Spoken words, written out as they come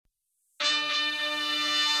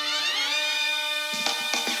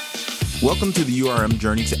Welcome to the URM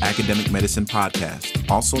Journey to Academic Medicine podcast,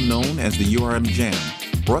 also known as the URM Jam,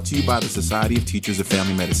 brought to you by the Society of Teachers of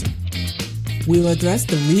Family Medicine. We'll address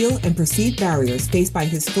the real and perceived barriers faced by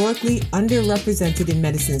historically underrepresented in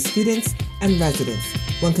medicine students and residents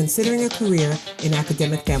when considering a career in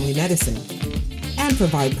academic family medicine, and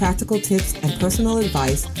provide practical tips and personal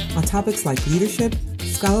advice on topics like leadership,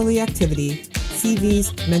 scholarly activity,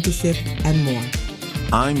 CVs, mentorship, and more.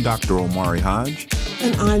 I'm Dr. Omari Hodge.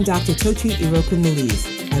 And I'm Dr. Tochi Iroku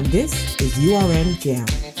Maliz, and this is URM Jam.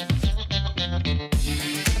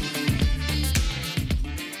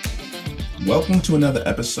 Welcome to another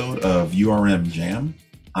episode of URM Jam.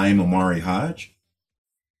 I am Omari Hodge.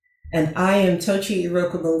 And I am Tochi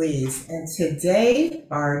Iroku Maliz, and today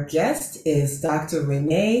our guest is Dr.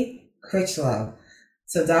 Renee Critchlow.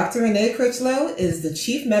 So Dr. Renee Critchlow is the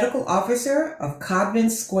Chief Medical Officer of Codman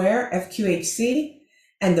Square FQHC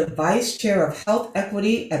and the Vice Chair of Health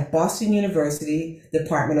Equity at Boston University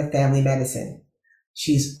Department of Family Medicine.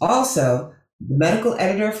 She's also the Medical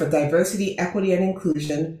Editor for Diversity, Equity, and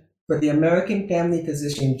Inclusion for the American Family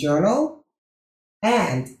Physician Journal,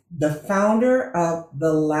 and the founder of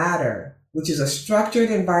The Ladder, which is a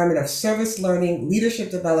structured environment of service learning,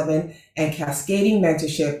 leadership development, and cascading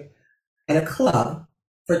mentorship, and a club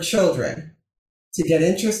for children to get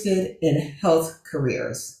interested in health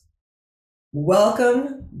careers.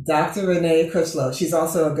 Welcome, Dr. Renee Critchlow. She's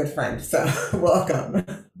also a good friend, so welcome.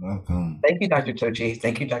 Welcome. Thank you, Dr. Tochi.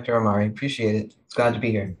 Thank you, Dr. Omari. Appreciate it. It's glad to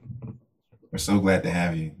be here. We're so glad to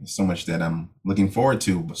have you. There's so much that I'm looking forward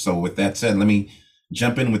to. So with that said, let me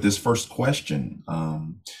jump in with this first question.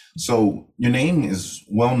 So your name is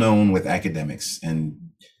well known with academics, and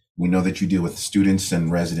we know that you deal with students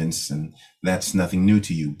and residents, and that's nothing new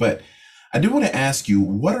to you. But I do want to ask you,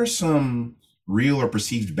 what are some real or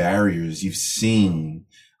perceived barriers you've seen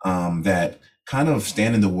that kind of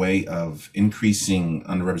stand in the way of increasing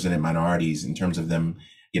underrepresented minorities in terms of them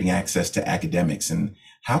getting access to academics, and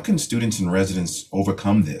how can students and residents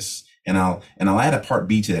overcome this? And I'll add a part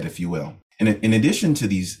B to that, if you will. And in addition to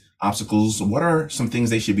these obstacles, what are some things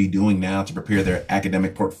they should be doing now to prepare their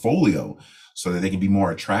academic portfolio so that they can be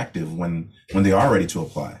more attractive when they are ready to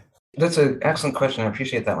apply? That's an excellent question. I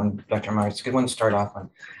appreciate that one, Dr. Omari. It's a good one to start off on.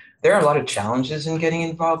 There are a lot of challenges in getting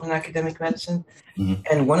involved in academic medicine. Mm-hmm.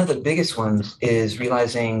 And one of the biggest ones is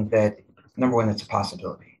realizing that, number one, it's a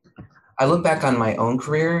possibility. I look back on my own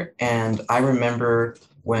career, and I remember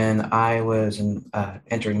when I was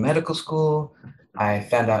entering medical school, I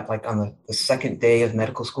found out like on the second day of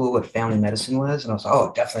medical school what family medicine was. And I was like,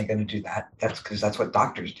 oh, definitely going to do that. That's because that's what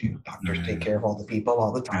doctors do. Doctors take care of all the people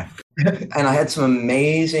all the time. And I had some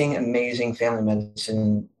amazing, amazing family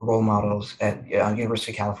medicine role models at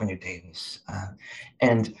University of California, Davis.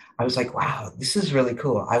 And I was like, wow, this is really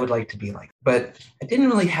cool. I would like to be like, but I didn't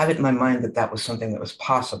really have it in my mind that that was something that was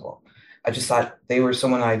possible. I just thought they were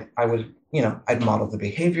someone I'd modeled the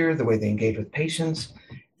behavior, the way they engage with patients.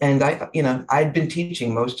 And I'd been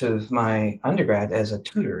teaching most of my undergrad as a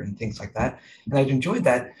tutor and things like that. And I'd enjoyed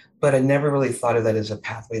that, but I never really thought of that as a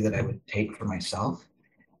pathway that I would take for myself.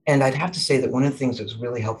 And I'd have to say that one of the things that was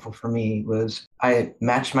really helpful for me was I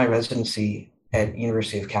matched my residency at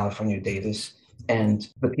University of California, Davis. And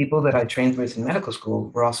the people that I trained with in medical school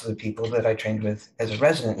were also the people that I trained with as a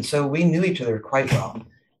resident. And so we knew each other quite well.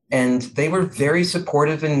 And they were very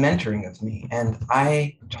supportive and mentoring of me. And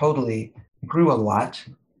I totally grew a lot.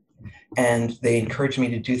 And they encouraged me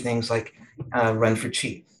to do things like run for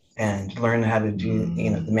chief and learn how to do,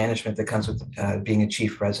 the management that comes with being a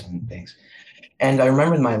chief resident and things. And I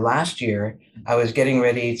remember in my last year, I was getting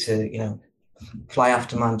ready to, fly off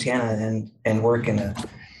to Montana and work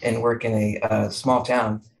in a small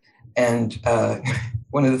town. And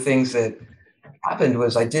one of the things that happened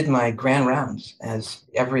was I did my grand rounds, as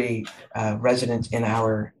every resident in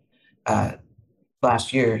our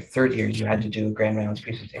last year, third year, you had to do a grand rounds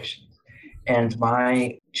presentation. And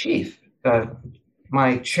my chief,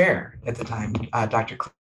 my chair at the time, Dr.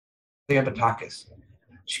 Clea Batakis,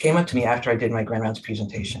 she came up to me after I did my grand rounds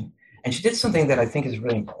presentation, and she did something that I think is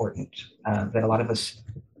really important, that a lot of us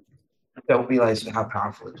don't realize how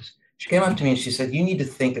powerful it is. She came up to me and she said, you need to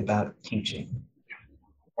think about teaching.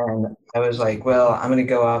 And I was like, well, I'm going to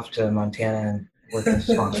go off to Montana and work in a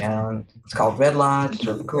small town. It's called Red Lodge. It's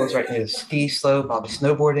really cool. It's right near the ski slope. I'll be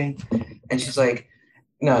snowboarding. And she's like,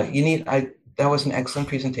 no, that was an excellent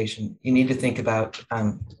presentation. You need to think about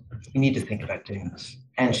doing this.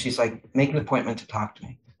 And she's like, make an appointment to talk to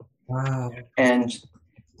me. Wow. And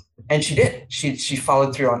she did. She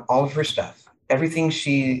followed through on all of her stuff. Everything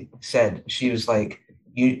she said, she was like,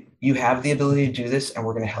 you have the ability to do this, and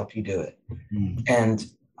we're going to help you do it. And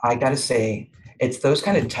I got to say, It's those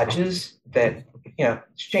kind of touches that,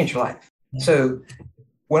 change your life. So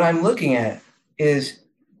what I'm looking at is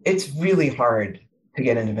it's really hard to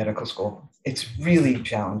get into medical school. It's really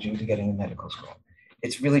challenging to get into medical school.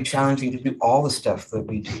 It's really challenging to do all the stuff that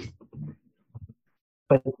we do.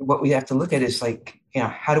 But what we have to look at is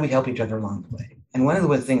how do we help each other along the way? And one of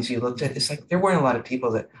the things you looked at is there weren't a lot of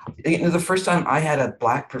people that, the first time I had a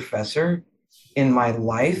Black professor in my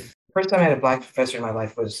life,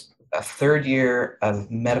 was a third year of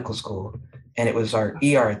medical school, and it was our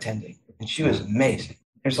ER attending, and she was amazing.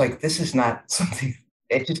 It's this is not something,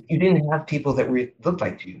 you didn't have people that looked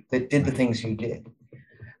like you, that did the things you did.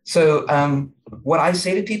 So what I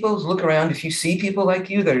say to people is look around. If you see people like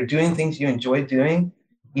you that are doing things you enjoy doing,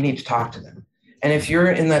 you need to talk to them. And if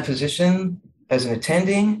you're in that position as an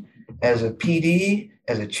attending, as a PD,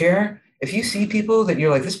 as a chair, if you see people that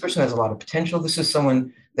you're this person has a lot of potential, this is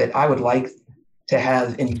someone that I would like to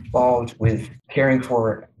have involved with caring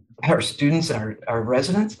for our students and our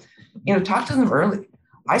residents, talk to them early.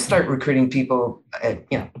 I start recruiting people at,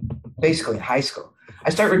 basically in high school. I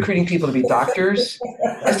start recruiting people to be doctors.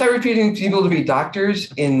 I start recruiting people to be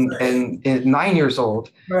doctors in 9 years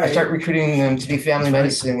old. Right. I start recruiting them to be family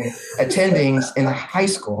medicine attendings in high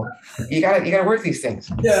school. You gotta work these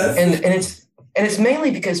things. Yes. And it's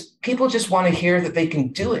mainly because people just want to hear that they can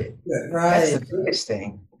do it. Right. That's the biggest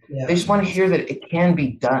thing. Yeah. They just want to hear that it can be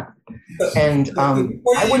done. And I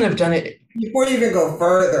wouldn't have done it. Before you even go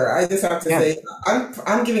further, I just have to say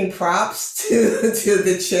I'm giving props to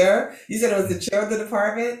the chair. You said it was the chair of the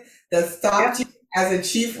department that stopped you as a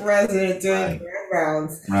chief resident during grand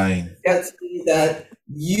rounds. Right. That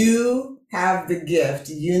you have the gift.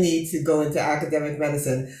 You need to go into academic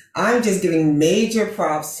medicine. I'm just giving major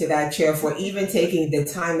props to that chair for even taking the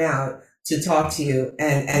time out to talk to you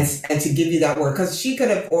and to give you that word, because she could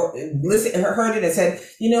have heard it and said,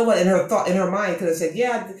 you know what, in her mind could have said,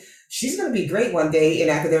 yeah, she's going to be great one day in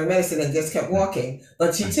academic medicine, and just kept walking.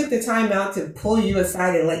 But she took the time out to pull you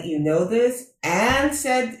aside and let you know this, and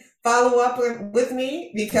said, follow up with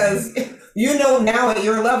me, because now at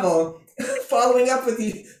your level, following up with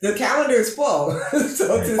the calendar is full.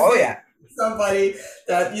 So somebody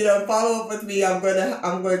that, follow up with me, I'm going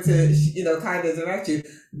to, kind of direct you.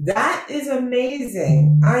 That is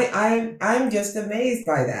amazing. I'm just amazed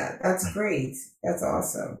by that. That's great. That's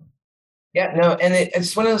awesome. Yeah, no, and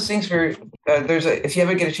it's one of those things where if you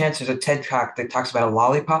ever get a chance, there's a TED Talk that talks about a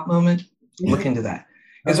lollipop moment. Look into that,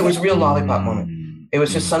 because it was a real lollipop moment. It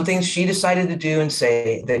was just something she decided to do and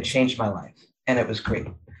say that changed my life, and it was great.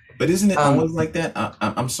 But isn't it always like that?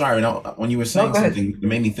 I'm sorry. When you were saying something, it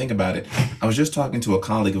made me think about it. I was just talking to a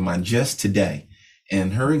colleague of mine just today,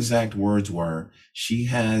 and her exact words were, she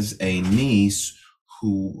has a niece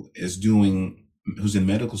who's in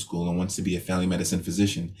medical school and wants to be a family medicine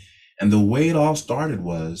physician. And the way it all started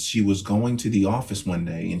was she was going to the office one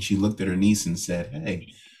day, and she looked at her niece and said, hey,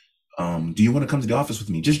 do you want to come to the office with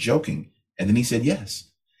me? Just joking. And then he said, yes.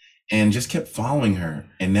 And just kept following her.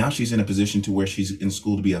 And now she's in a position to where she's in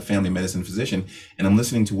school to be a family medicine physician. And I'm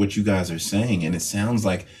listening to what you guys are saying. And it sounds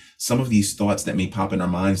like some of these thoughts that may pop in our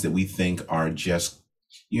minds that we think are just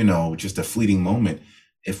a fleeting moment.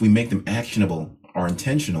 If we make them actionable or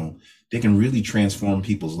intentional, they can really transform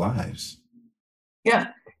people's lives. Yeah.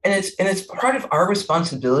 And it's part of our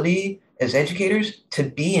responsibility as educators to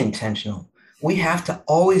be intentional. We have to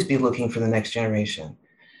always be looking for the next generation.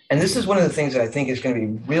 And this is one of the things that I think is going to be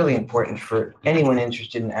really important for anyone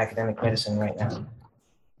interested in academic medicine right now.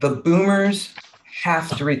 The boomers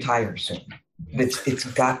have to retire soon. It's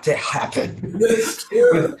got to happen.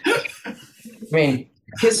 I mean,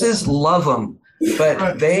 kisses, love them,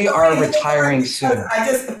 but they are retiring soon. I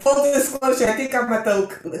just, full disclosure, I think I'm at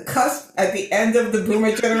the cusp, at the end of the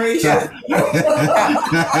boomer generation.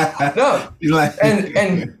 No,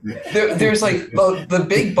 and there's the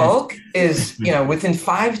big bulk is, within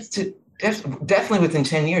definitely within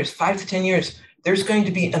 10 years, 5 to 10 years, there's going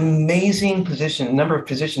to be amazing number of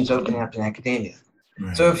positions opening up in academia.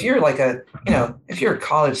 Right. So if you're if you're a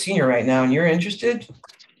college senior right now and you're interested,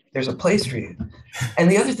 there's a place for you. And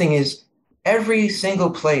the other thing is, every single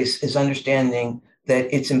place is understanding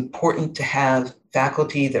that it's important to have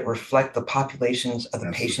faculty that reflect the populations of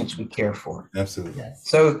the patients we care for. Absolutely. Yes.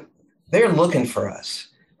 So they're looking for us.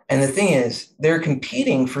 And the thing is, they're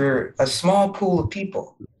competing for a small pool of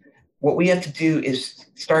people. What we have to do is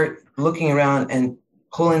start looking around and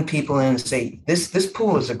pulling people in and say, this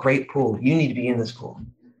pool is a great pool. You need to be in this pool.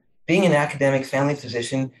 Being an academic family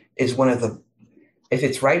physician is if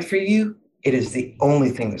it's right for you, it is the only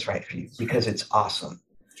thing that's right for you, because it's awesome.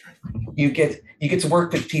 You get to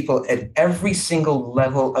work with people at every single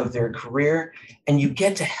level of their career, and you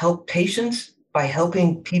get to help patients by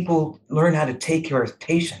helping people learn how to take care of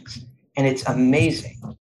patients. And it's amazing.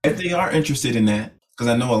 If they are interested in that, because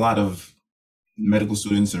I know a lot of medical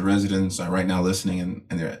students and residents are right now listening,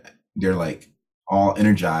 and they're like all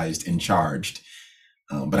energized and charged.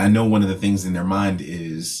 But I know one of the things in their mind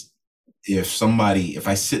is if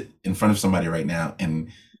I sit in front of somebody right now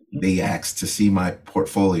and they ask to see my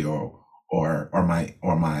portfolio or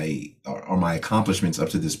my accomplishments up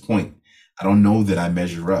to this point, I don't know that I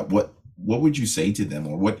measure up. What would you say to them,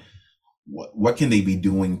 or what can they be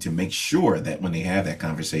doing to make sure that when they have that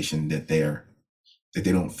conversation that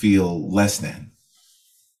they don't feel less than?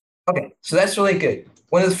 Okay, so that's really good.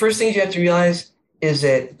 One of the first things you have to realize is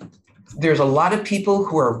that there's a lot of people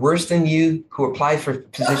who are worse than you who apply for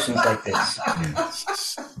positions like this.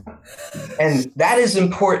 And that is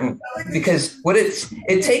important, because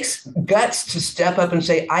it takes guts to step up and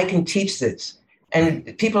say, I can teach this.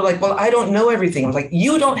 And people are like, well, I don't know everything. I'm like,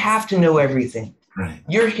 you don't have to know everything. Right.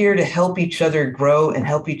 You're here to help each other grow and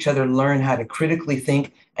help each other learn how to critically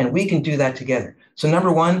think. And we can do that together. So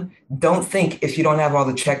number one, don't think if you don't have all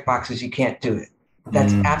the check boxes, you can't do it.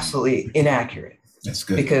 That's absolutely inaccurate. That's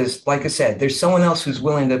good. Because like I said, there's someone else who's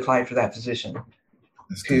willing to apply for that position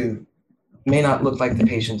who may not look like the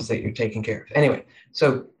patients that you're taking care of. Anyway,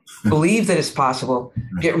 so believe that it's possible.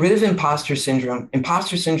 Get rid of imposter syndrome.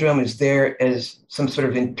 Imposter syndrome is there as some sort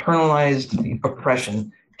of internalized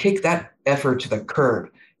oppression. Kick that effort to the curb.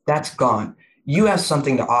 That's gone. You have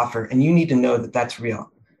something to offer, and you need to know that that's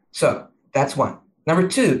real. So that's one. Number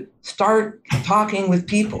two, start talking with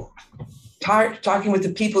people. Start talking with the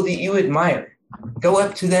people that you admire. Go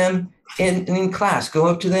up to them in class. Go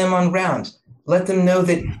up to them on rounds. Let them know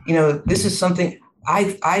that, this is something,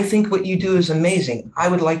 I think what you do is amazing. I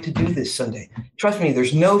would like to do this someday. Trust me,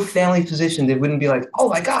 there's no family physician that wouldn't be like, oh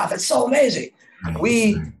my God, that's so amazing.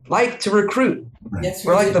 We like to recruit. Yes,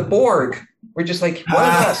 We're like the Borg. We're just like, one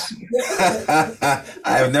of us.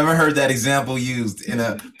 I have never heard that example used in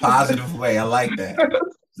a positive way. I like that.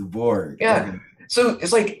 The Borg. Yeah. Okay. So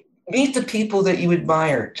it's like, meet the people that you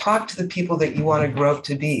admire. Talk to the people that you want to grow up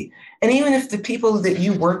to be. And even if the people that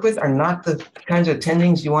you work with are not the kinds of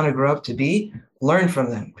attendings you want to grow up to be, learn from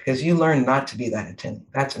them, because you learn not to be that attending.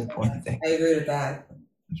 That's an important thing. I agree with that.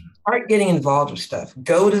 Start getting involved with stuff.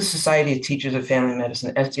 Go to the Society of Teachers of Family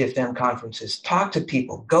Medicine, SDFM conferences. Talk to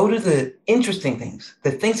people. Go to the interesting things,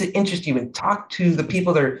 the things that interest you, and talk to the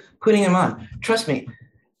people that are putting them on. Trust me,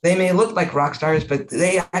 they may look like rock stars, but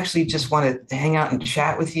they actually just want to hang out and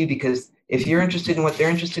chat with you, because if you're interested in what they're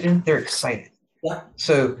interested in, they're excited. Yeah.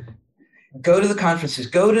 So go to the conferences.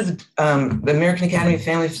 Go to the American Academy of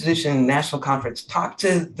Family Physicians National Conference. Talk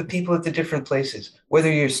to the people at the different places,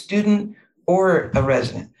 whether you're a student or a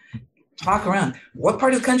resident. Talk around. What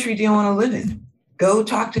part of the country do you want to live in? Go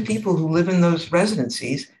talk to people who live in those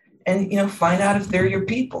residencies and, find out if they're your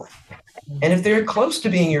people. And if they're close to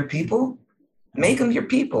being your people, make them your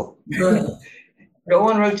people. Go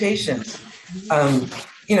on rotations.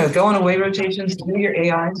 Go on away rotations, do your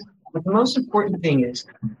AIs. But the most important thing is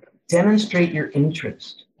demonstrate your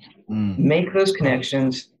interest. Make those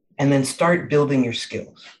connections, and then start building your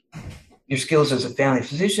skills. Your skills as a family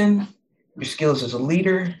physician, your skills as a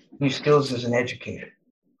leader, your skills as an educator.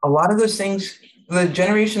 A lot of those things, the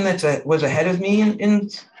generation that was ahead of me in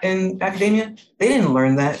academia, they didn't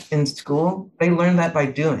learn that in school. They learned that by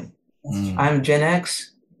doing. I'm Gen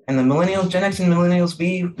X, and the millennials, Gen X and millennials,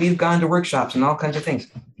 we've gone to workshops and all kinds of things.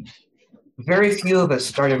 Very few of us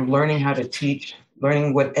started learning how to teach,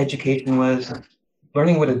 learning what education was,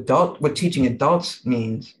 learning what teaching adults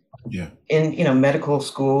means. Yeah. In medical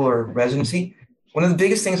school or residency. One of the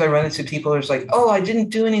biggest things I run into people is like, oh, I didn't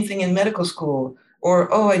do anything in medical school,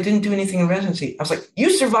 or oh, I didn't do anything in residency. I was like, you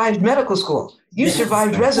survived medical school. You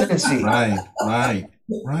survived residency. Right.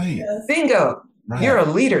 Bingo. Right. You're a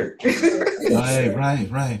leader. Right.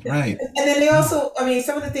 And then they also,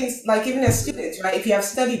 some of the things, like even as students, right? If you have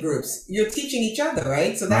study groups, you're teaching each other,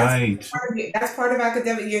 right? So that's that's part of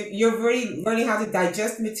academic. You're really learning how to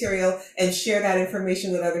digest material and share that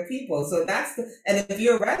information with other people. So and if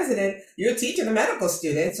you're a resident, you're teaching the medical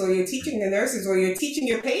students, or you're teaching the nurses, or you're teaching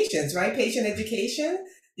your patients, right? Patient education.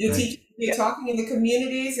 You're talking in the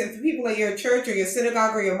communities, and for people at your church or your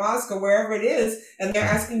synagogue or your mosque or wherever it is, and they're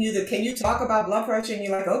asking you can you talk about blood pressure? And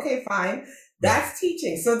you're like, okay, fine. That's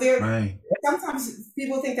teaching. So sometimes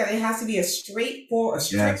people think that it has to be a strict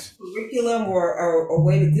curriculum or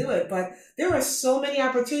way to do it, but there are so many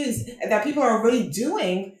opportunities that people are already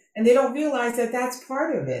doing, and they don't realize that that's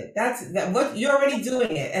part of it. That's what you're already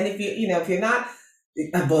doing it, and if you're not.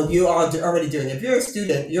 Well, you are already doing it. If you're a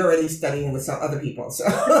student, you're already studying with some other people. So.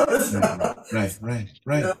 Right.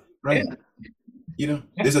 Yeah.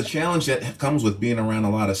 There's a challenge that comes with being around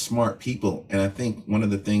a lot of smart people. And I think one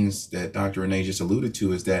of the things that Dr. Renee just alluded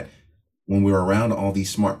to is that when we're around all these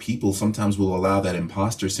smart people, sometimes we'll allow that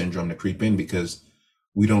imposter syndrome to creep in because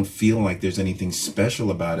we don't feel like there's anything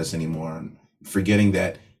special about us anymore. And forgetting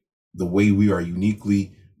that the way we are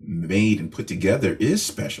uniquely made and put together is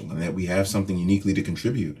special and that we have something uniquely to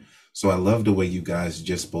contribute. So I love the way you guys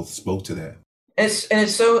just both spoke to that.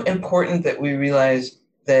 It's so important that we realize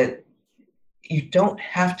that you don't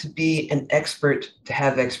have to be an expert to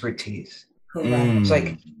have expertise. It's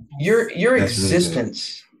like your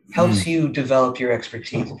existence helps you develop your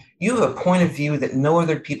expertise. You have a point of view that no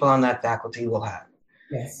other people on that faculty will have.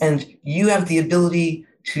 Yes. And you have the ability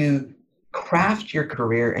to craft your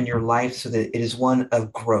career and your life so that it is one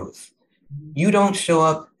of growth. You don't show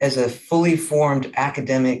up as a fully formed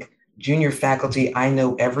academic junior faculty, I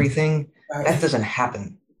know everything. Right. That doesn't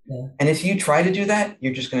happen. Yeah. And if you try to do that,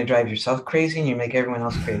 you're just going to drive yourself crazy and you make everyone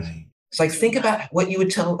else crazy. It's like, think about what you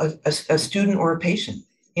would tell a student or a patient.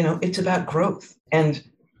 It's about growth. And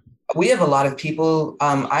we have a lot of people.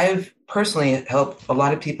 I've personally helped a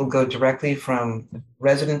lot of people go directly from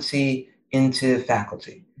residency into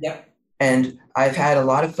faculty. Yep. And I've had a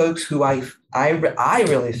lot of folks who I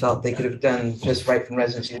really felt they could have done just right from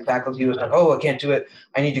residency to faculty. Who was like, oh, I can't do it.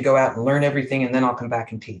 I need to go out and learn everything, and then I'll come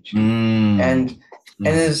back and teach. And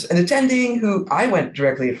as an attending who I went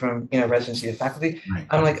directly from residency to faculty, right.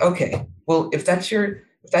 I'm like, okay, well, if that's your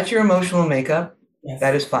emotional makeup, yes.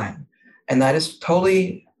 That is fine, and that is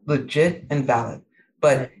totally legit and valid.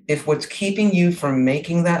 But right. If what's keeping you from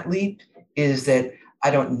making that leap is that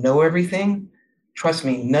I don't know everything, trust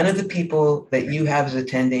me, none of the people that you have as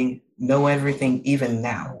attending know everything even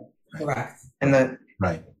now. Correct. And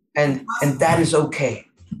right. And that is okay.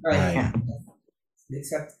 Right. Yeah.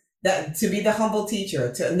 Except that to be the humble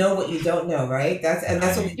teacher, to know what you don't know, right?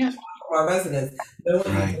 That's what we teach our residents. Know what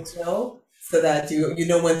you don't know, so that you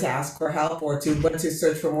know when to ask for help or when to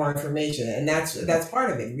search for more information. And that's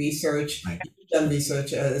part of it. Research, right. You've done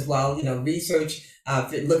research as well. Research,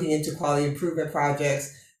 looking into quality improvement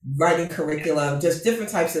projects, writing curriculum, just different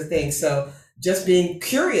types of things. So just being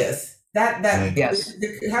curious, that yes.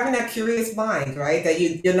 Having that curious mind, right? That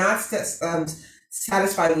you're not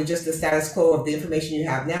satisfied with just the status quo of the information you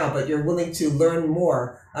have now, but you're willing to learn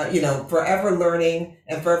more, forever learning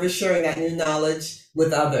and forever sharing that new knowledge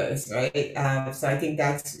with others, right? So I think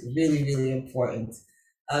that's really, really important.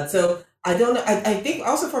 So I don't know. I think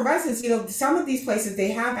also for residents, some of these places,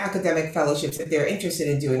 they have academic fellowships if they're interested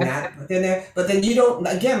in doing that. But then you don't,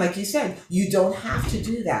 again, like you said, you don't have to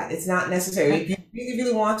do that. It's not necessary. If you really,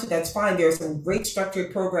 really want to, that's fine. There are some great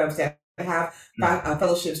structured programs that have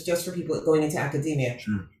fellowships just for people going into academia.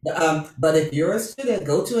 Sure. But if you're a student,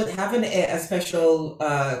 go to it, have a special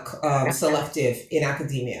selective in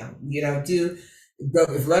academia.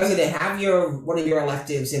 If resident, have one of your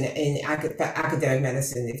electives in academic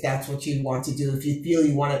medicine, if that's what you want to do, if you feel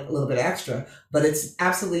you want a little bit extra, but it's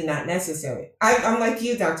absolutely not necessary. I'm like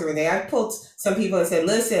you, Dr. Renee. I pulled some people and said,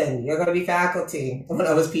 listen, you're going to be faculty when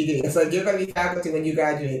I was PD. It's like, you're going to be faculty when you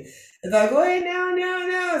graduate. It's like, wait, no.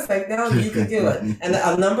 It's like, no, you can do it. And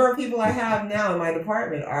a number of people I have now in my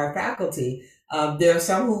department are faculty. There are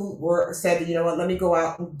some who said, you know what, let me go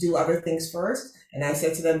out and do other things first. And I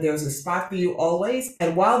said to them, there's a spot for you always.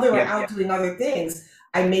 And while they were out doing other things,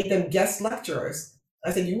 I made them guest lecturers.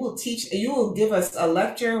 I said, you will give us a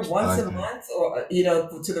lecture once a month or,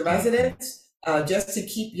 to the residents, just to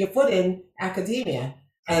keep your foot in academia.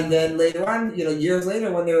 And then later on, years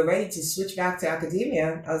later, when they were ready to switch back to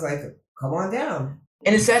academia, I was like, come on down.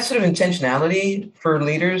 And it's that sort of intentionality for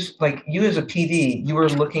leaders. Like you as a PD, you are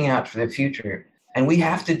looking out for the future. And we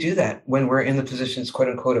have to do that when we're in the positions, quote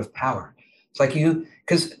unquote, of power. It's like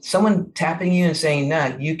because someone tapping you and saying,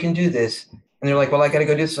 nah, you can do this. And they're like, well, I got to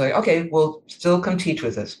go do this. Like, okay, well, still come teach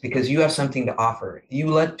with us because you have something to offer. You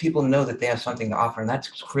let people know that they have something to offer, and that's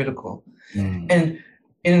critical. And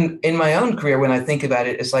in my own career, when I think about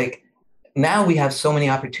it, it's like, now we have so many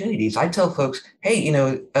opportunities. I tell folks, hey,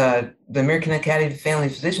 the American Academy of Family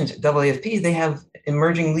Physicians, AAFP, they have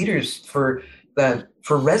emerging leaders for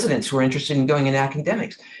residents who are interested in going into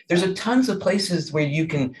academics. There's a tons of places where you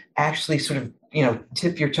can actually sort of,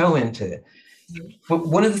 tip your toe into it. But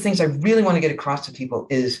one of the things I really want to get across to people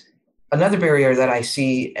is another barrier that I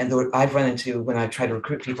see and that I've run into when I try to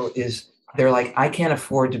recruit people is they're like, I can't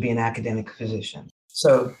afford to be an academic physician.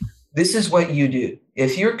 So this is what you do.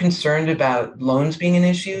 If you're concerned about loans being an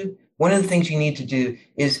issue, one of the things you need to do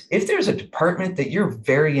is if there's a department that you're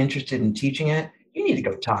very interested in teaching at, you need to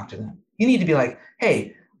go talk to them. You need to be like,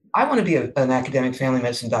 hey, I want to be an academic family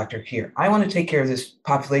medicine doctor here. I want to take care of this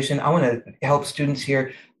population. I want to help students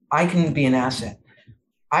here. I can be an asset.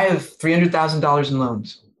 I have $300,000 in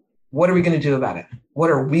loans. What are we going to do about it? What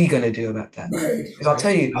are we going to do about that? Because I'll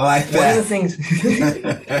tell you, I like that. one of the things,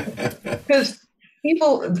 because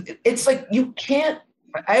people, it's like you can't,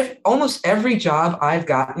 almost every job I've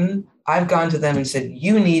gotten, I've gone to them and said,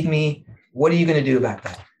 you need me. What are you going to do about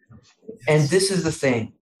that? And this is the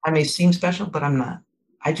thing. I may seem special, but I'm not.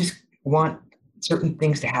 I just want certain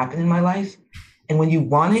things to happen in my life. And when you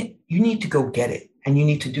want it, you need to go get it. And you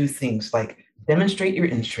need to do things like demonstrate your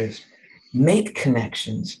interest, make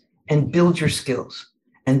connections, and build your skills.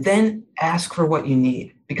 And then ask for what you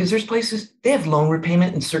need. Because there's places, they have loan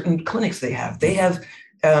repayment in certain clinics they have. They have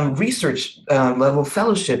research level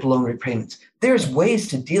fellowship loan repayments. There's ways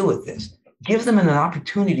to deal with this. Give them an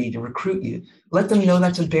opportunity to recruit you. Let them know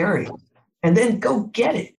that's a barrier. And then go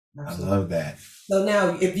get it. I love that. So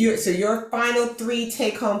now, your final 3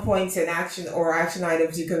 take-home points and action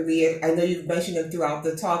items you can read. I know you've mentioned them throughout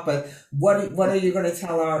the talk, but what are you going to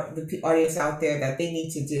tell the audience out there that they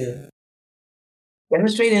need to do?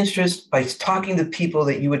 Demonstrate interest by talking to people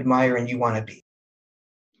that you admire and you want to be.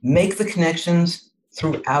 Make the connections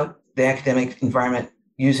throughout the academic environment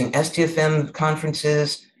using STFM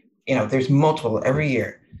conferences. There's multiple every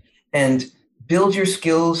year. And build your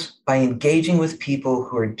skills by engaging with people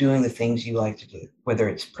who are doing the things you like to do. Whether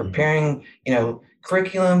it's preparing,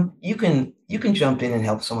 curriculum, you can jump in and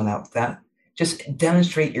help someone out with that. Just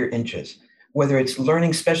demonstrate your interest. Whether it's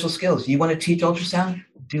learning special skills, you want to teach ultrasound,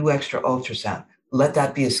 do extra ultrasound. Let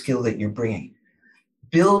that be a skill that you're bringing.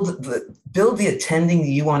 Build the attending that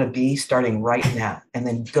you want to be starting right now, and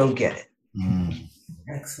then go get it.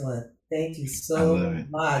 Excellent. Thank you so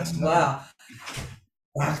much. Wow.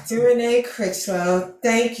 Dr. Renee Critchlow,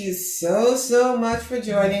 thank you so much for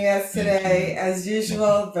joining us today. As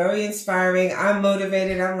usual, very inspiring. I'm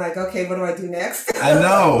motivated. I'm like, okay, what do I do next? I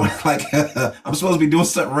know. Like, I'm supposed to be doing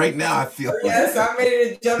something right now, I feel. Yes, I'm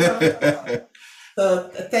ready to jump on. So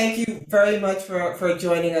thank you very much for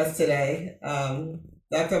joining us today.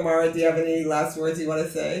 Dr. Amara, do you have any last words you want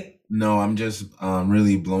to say? No, I'm just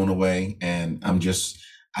really blown away. And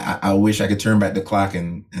I wish I could turn back the clock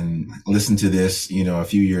and listen to this, a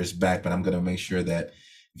few years back, but I'm going to make sure that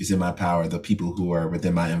if it's in my power, the people who are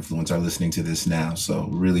within my influence are listening to this now. So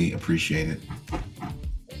really appreciate it.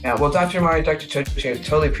 Yeah, well, Dr. Amara, Dr. Tochi, I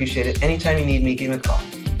totally appreciate it. Anytime you need me, give me a call.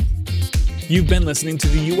 You've been listening to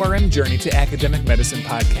the URM Journey to Academic Medicine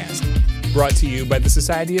podcast, brought to you by the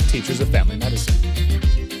Society of Teachers of Family Medicine.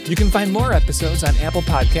 You can find more episodes on Apple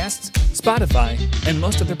Podcasts, Spotify, and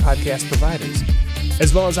most other podcast providers,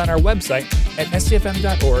 as well as on our website at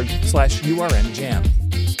stfm.org/URMJam.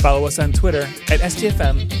 Follow us on Twitter at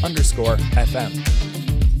STFM_FM.